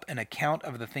draw up an account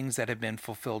of the things that have been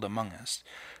fulfilled among us,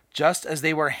 just as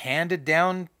they were handed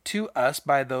down to us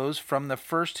by those from the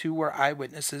first who were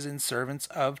eyewitnesses and servants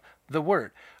of the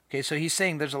word. Okay, so he's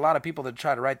saying there's a lot of people that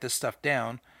try to write this stuff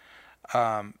down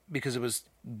because it was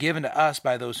given to us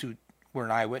by those who were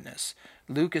an eyewitness.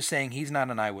 Luke is saying he's not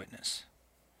an eyewitness.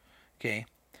 Okay.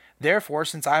 Therefore,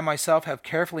 since I myself have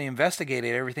carefully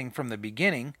investigated everything from the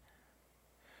beginning,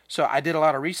 so I did a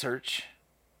lot of research.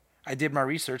 I did my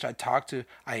research. I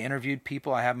interviewed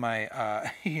people. I have my,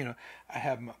 I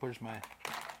have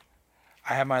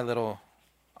my little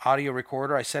audio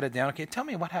recorder. I set it down. Okay, tell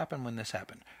me what happened when this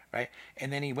happened, right?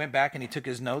 And then he went back and he took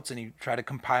his notes and he tried to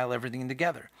compile everything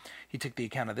together. He took the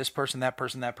account of this person, that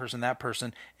person, that person, that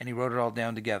person, and he wrote it all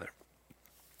down together.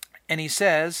 And he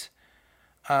says,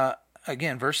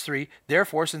 again, verse 3,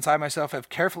 therefore, since I myself have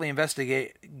carefully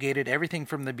investigated everything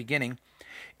from the beginning,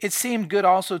 it seemed good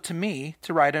also to me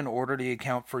to write an orderly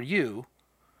account for you,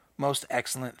 most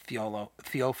excellent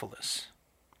Theophilus,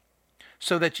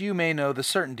 so that you may know the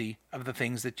certainty of the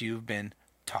things that you've been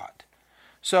taught.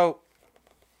 So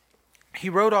he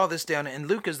wrote all this down, and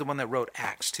Luke is the one that wrote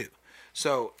Acts too.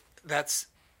 So that's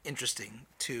interesting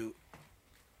to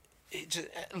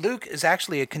Luke is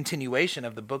actually a continuation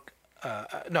of the book.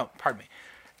 No, pardon me.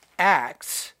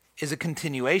 Acts is a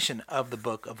continuation of the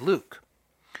book of Luke.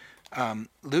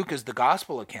 Luke is the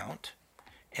gospel account,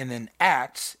 and then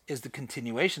Acts is the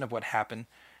continuation of what happened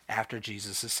after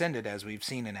Jesus ascended, as we've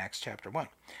seen in Acts chapter 1.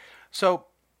 So,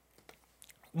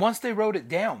 once they wrote it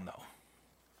down, though,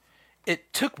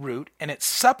 it took root and it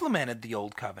supplemented the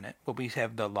Old Covenant, where we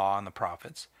have the law and the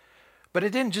prophets. But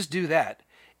it didn't just do that.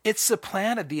 It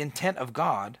supplanted the intent of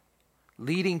God,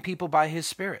 leading people by His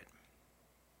Spirit.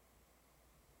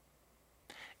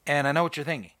 And I know what you're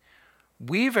thinking.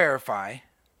 We verify,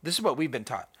 this is what we've been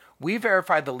taught, we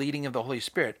verify the leading of the Holy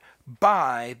Spirit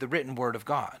by the written Word of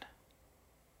God.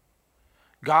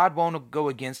 God won't go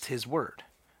against His Word.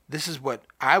 This is what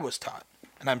I was taught,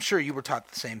 and I'm sure you were taught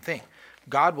the same thing.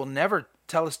 God will never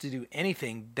tell us to do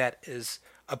anything that is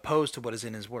opposed to what is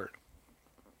in His Word.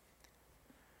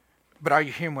 But are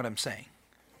you hearing what I'm saying?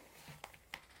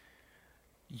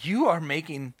 You are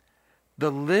making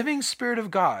the living Spirit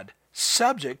of God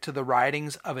subject to the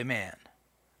writings of a man,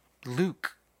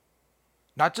 Luke.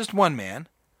 Not just one man,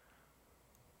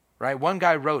 right? One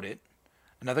guy wrote it,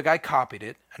 another guy copied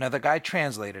it, another guy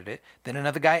translated it, then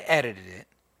another guy edited it.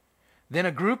 Then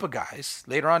a group of guys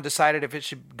later on decided if it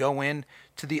should go in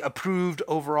to the approved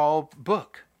overall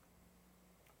book.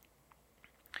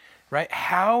 Right?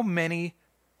 How many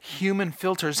human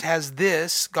filters has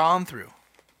this gone through?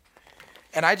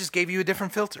 And I just gave you a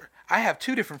different filter. I have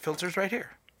 2 different filters right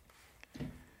here.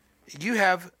 You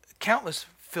have countless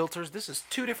filters. This is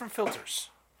 2 different filters.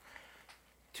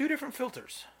 2 different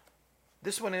filters.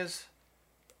 This one is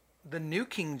the New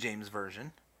King James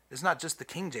Version. It's not just the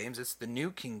King James, it's the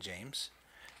New King James.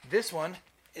 This one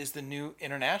is the New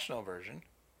International Version.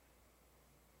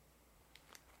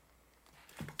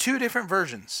 2 different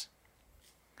versions.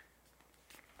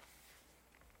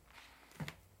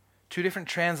 2 different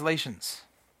translations.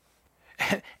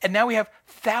 And now we have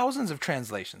thousands of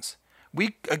translations. We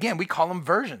call them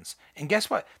versions. And guess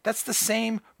what? That's the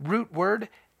same root word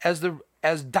as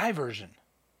diversion.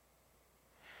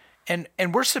 And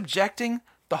we're subjecting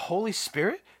the Holy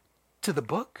Spirit to the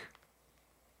book.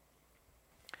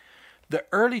 The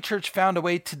early church found a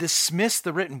way to dismiss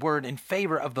the written word in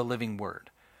favor of the living word.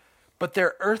 But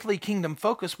their earthly kingdom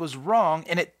focus was wrong,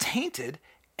 and it tainted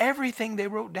everything they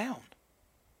wrote down.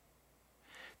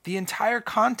 The entire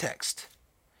context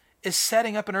is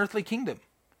setting up an earthly kingdom,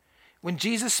 when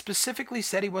Jesus specifically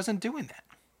said He wasn't doing that.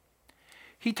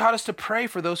 He taught us to pray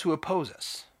for those who oppose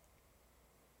us.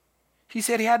 He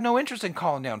said He had no interest in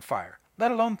calling down fire,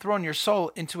 let alone throwing your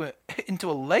soul into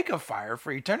a lake of fire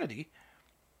for eternity.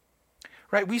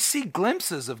 Right? We see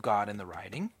glimpses of God in the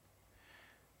writing.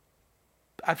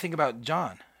 I think about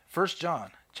John, 1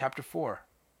 John chapter 4.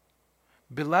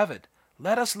 Beloved,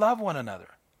 let us love one another,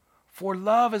 for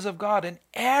love is of God, and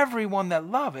everyone that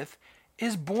loveth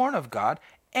is born of God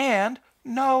and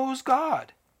knows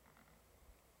God.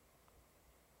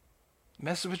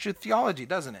 Messes with your theology,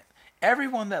 doesn't it?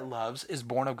 Everyone that loves is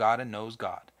born of God and knows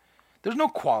God. There's no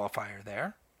qualifier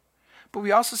there. But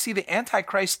we also see the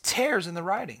Antichrist tares in the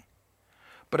writing.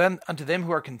 But unto them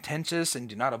who are contentious and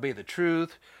do not obey the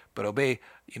truth, but obey,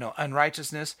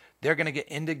 unrighteousness, they're going to get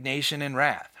indignation and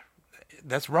wrath.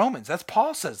 That's Romans. That's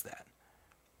Paul says that.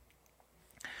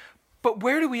 But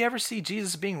where do we ever see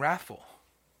Jesus being wrathful?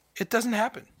 It doesn't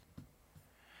happen.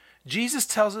 Jesus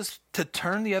tells us to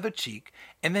turn the other cheek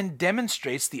and then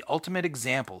demonstrates the ultimate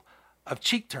example of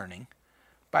cheek turning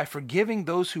by forgiving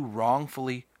those who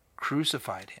wrongfully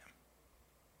crucified Him.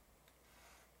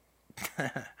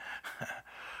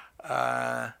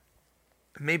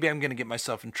 Maybe I'm going to get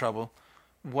myself in trouble.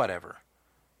 Whatever.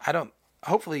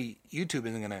 Hopefully YouTube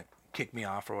isn't going to kick me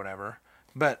off or whatever.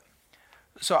 But,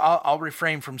 so I'll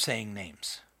refrain from saying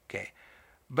names. Okay.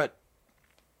 But,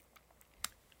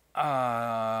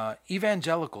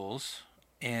 evangelicals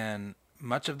and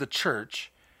much of the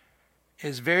church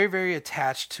is very, very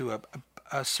attached to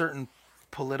a certain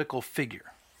political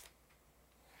figure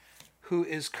who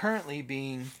is currently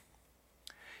being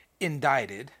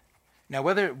indicted. Now,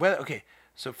 okay,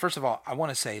 so first of all, I want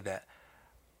to say that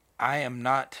I am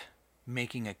not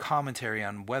making a commentary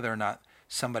on whether or not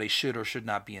somebody should or should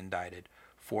not be indicted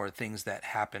for things that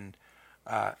happened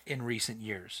in recent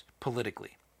years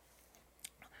politically.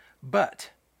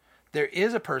 But there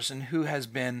is a person who has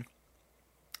been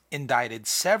indicted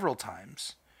several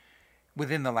times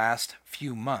within the last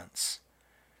few months.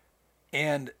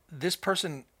 And this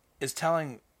person is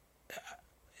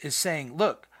saying,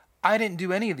 look, I didn't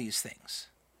do any of these things.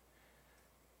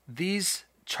 These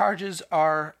charges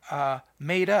are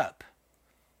made up.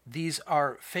 These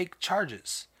are fake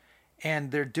charges.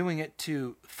 and they're doing it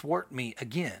to thwart me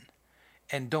again,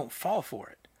 and don't fall for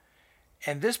it.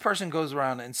 And this person goes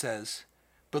around and says,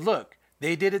 but look,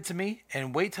 they did it to me,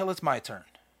 and wait till it's my turn.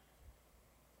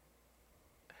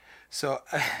 So,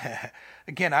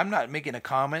 again, I'm not making a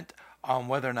comment on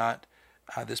whether or not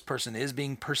this person is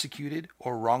being persecuted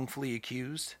or wrongfully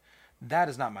accused. That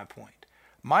is not my point.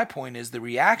 My point is the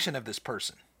reaction of this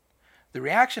person. The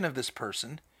reaction of this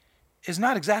person is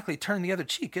not exactly turn the other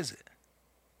cheek, is it?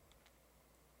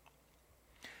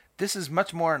 This is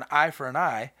much more an eye for an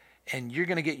eye, and you're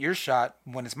going to get your shot.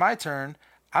 When it's my turn,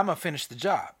 I'm going to finish the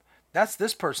job. That's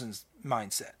this person's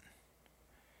mindset.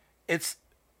 It's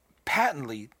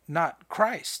patently not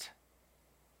Christ.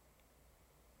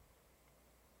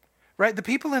 Right? The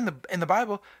people in the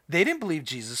Bible, they didn't believe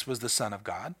Jesus was the Son of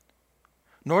God,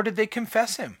 nor did they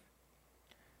confess him.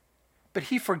 But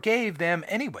he forgave them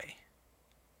anyway.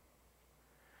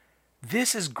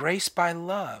 This is grace by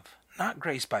love, not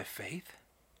grace by faith.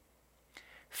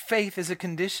 Faith is a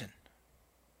condition.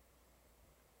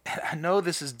 And I know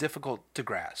this is difficult to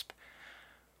grasp.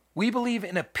 We believe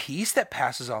in a peace that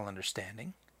passes all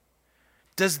understanding.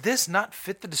 Does this not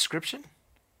fit the description?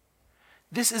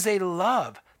 This is a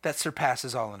love that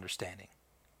surpasses all understanding.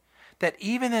 That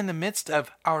even in the midst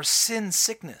of our sin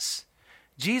sickness,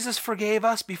 Jesus forgave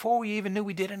us before we even knew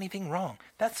we did anything wrong.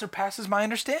 That surpasses my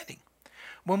understanding.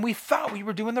 When we thought we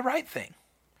were doing the right thing.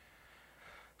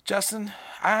 Justin,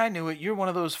 I knew it. You're one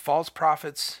of those false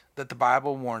prophets that the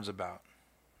Bible warns about.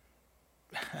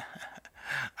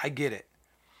 I get it.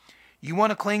 You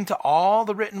want to cling to all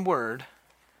the written word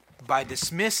by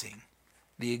dismissing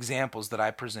the examples that I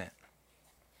present.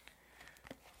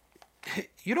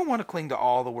 You don't want to cling to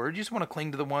all the word. You just want to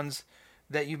cling to the ones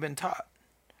that you've been taught.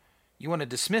 You want to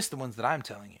dismiss the ones that I'm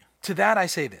telling you. To that I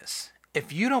say this.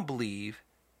 If you don't believe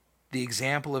the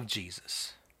example of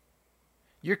Jesus,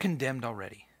 you're condemned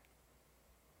already.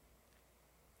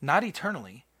 Not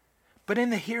eternally, but in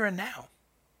the here and now.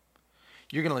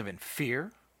 You're going to live in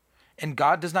fear, and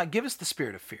God does not give us the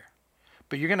spirit of fear.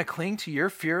 But you're going to cling to your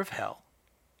fear of hell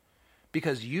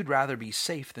because you'd rather be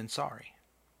safe than sorry.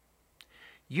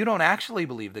 You don't actually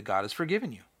believe that God has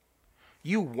forgiven you.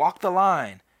 You walk the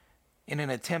line in an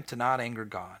attempt to not anger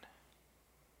God.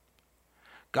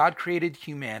 God created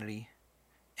humanity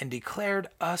and declared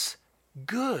us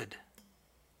good.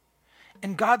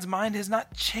 And God's mind has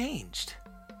not changed.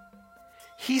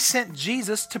 He sent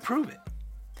Jesus to prove it.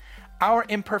 Our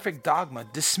imperfect dogma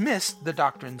dismissed the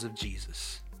doctrines of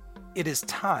Jesus. It is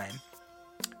time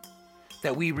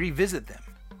that we revisit them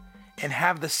and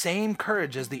have the same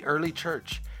courage as the early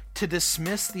church to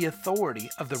dismiss the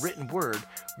authority of the written word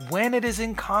when it is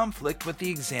in conflict with the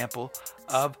example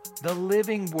of the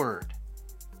living word.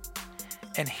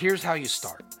 And here's how you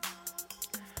start.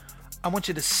 I want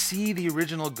you to see the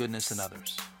original goodness in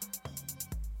others,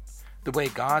 the way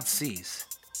God sees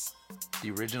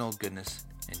the original goodness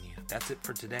in you. That's it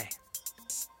for today.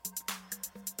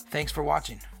 Thanks for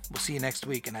watching. We'll see you next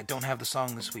week. And I don't have the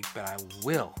song this week, but I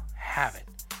will have it.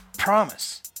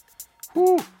 Promise.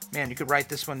 Whoo! Man, you could write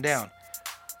this one down.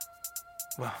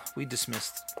 Well, we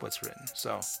dismissed what's written,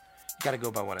 so you got to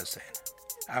go by what I was saying.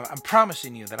 I'm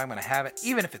promising you that I'm going to have it.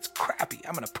 Even if it's crappy,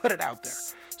 I'm going to put it out there.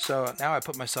 So now I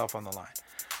put myself on the line.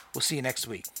 We'll see you next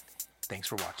week. Thanks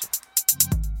for watching.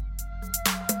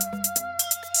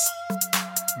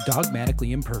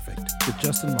 Dogmatically Imperfect with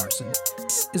Justin Marson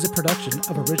is a production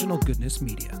of Original Goodness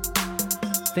Media.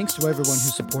 Thanks to everyone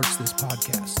who supports this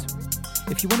podcast.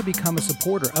 If you want to become a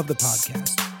supporter of the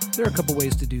podcast, there are a couple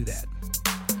ways to do that.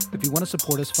 If you want to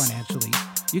support us financially,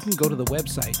 you can go to the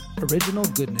website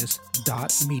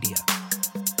originalgoodness.media.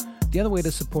 The other way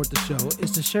to support the show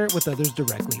is to share it with others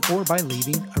directly or by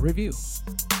leaving a review.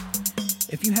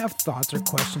 If you have thoughts or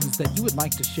questions that you would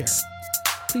like to share,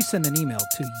 please send an email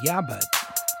to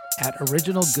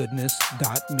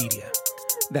yabut@originalgoodness.media.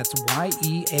 That's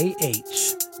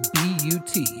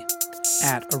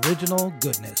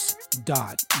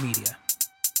YEAHBUT@originalgoodness.media.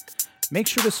 Make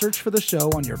sure to search for the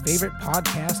show on your favorite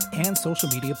podcast and social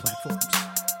media platforms.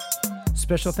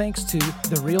 Special thanks to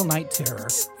The Real Night Terror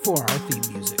for our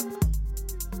theme music.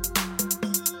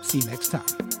 See you next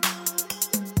time.